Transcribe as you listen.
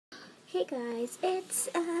Hey guys, it's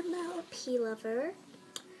Mel P Lover,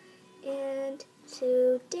 and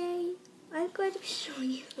today I'm going to be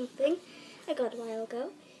showing you something I got a while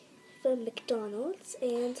ago from McDonald's,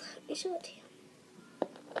 and let me show it to you.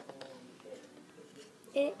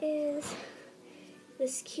 It is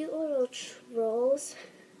this cute little Trolls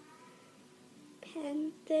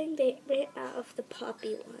pen thing. They ran out of the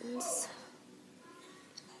poppy ones.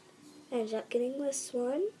 I ended up getting this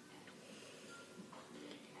one.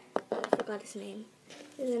 I forgot his name.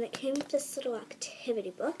 And then it came with this little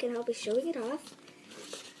activity book, and I'll be showing it off.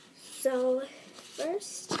 So,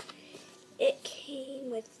 first, it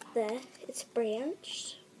came with it's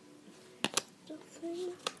branched.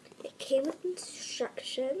 It came with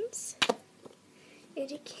instructions,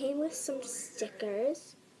 and it came with some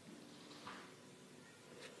stickers.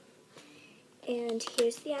 And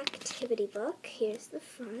here's the activity book. Here's the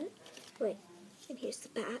front. Wait, and here's the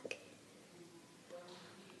back.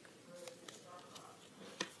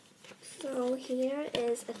 So here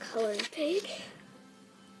is a coloring page.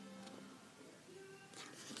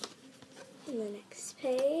 And the next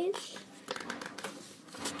page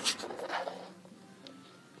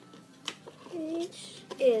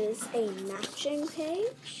is a matching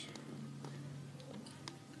page.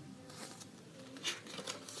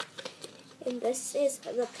 And this is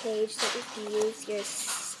the page that you can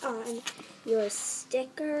use on your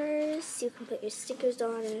stickers. You can put your stickers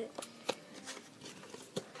on it.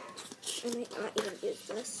 I might not even use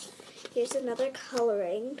this. Here's another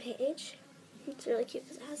coloring page. It's really cute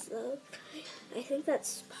because it has the, I think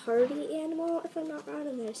that's Party Animal, if I'm not wrong,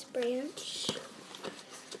 and there's Branch.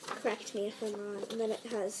 Correct me if I'm wrong. And then it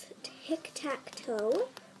has Tic-Tac-Toe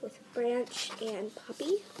with Branch and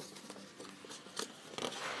Poppy.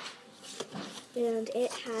 And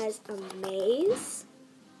it has a maze.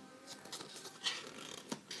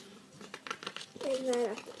 And then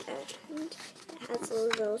at the end, it has a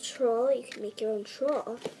little troll. You can make your own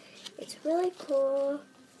troll. It's really cool.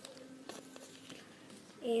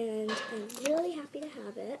 And I'm really happy to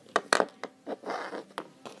have it.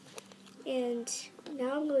 And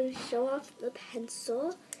now I'm going to show off the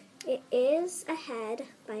pencil. It is a head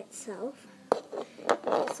by itself.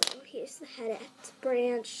 So here's the head. It's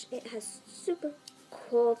branched. It has super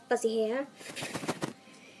cool fuzzy hair.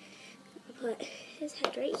 I'll put his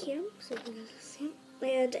head right here so you can see him.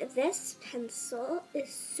 And this pencil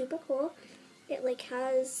is super cool. It like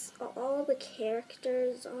has all the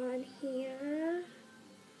characters on here.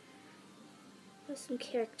 There's some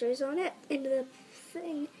characters on it. And the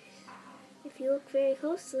thing, if you look very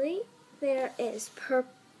closely, there is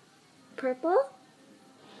purple,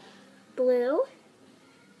 blue,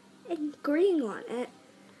 and green on it.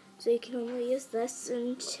 So you can only use this,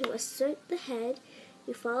 and to assert the head,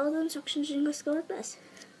 you follow the instructions and just go like this.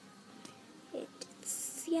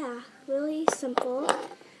 It's, yeah, really simple.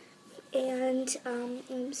 And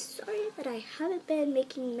I'm sorry that I haven't been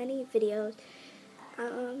making many videos.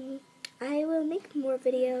 I will make more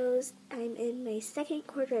videos. I'm in my second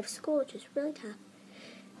quarter of school, which is really tough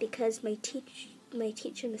because my math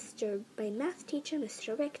teacher,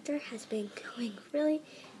 Mr. Richter, has been going really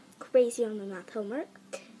crazy on the math homework.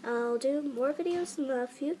 I'll do more videos in the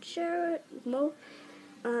future.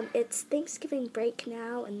 It's Thanksgiving break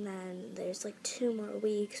now, and then there's like 2 more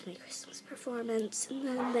weeks, my Christmas performance, and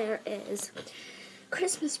then there is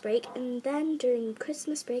Christmas break, and then during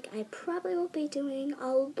Christmas break I probably will be doing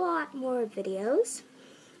a lot more videos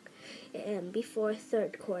before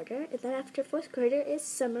 3rd quarter, and then after 4th quarter is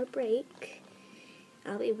summer break.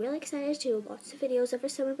 I'll be really excited to do lots of videos over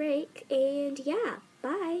summer break, and yeah,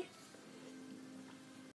 bye!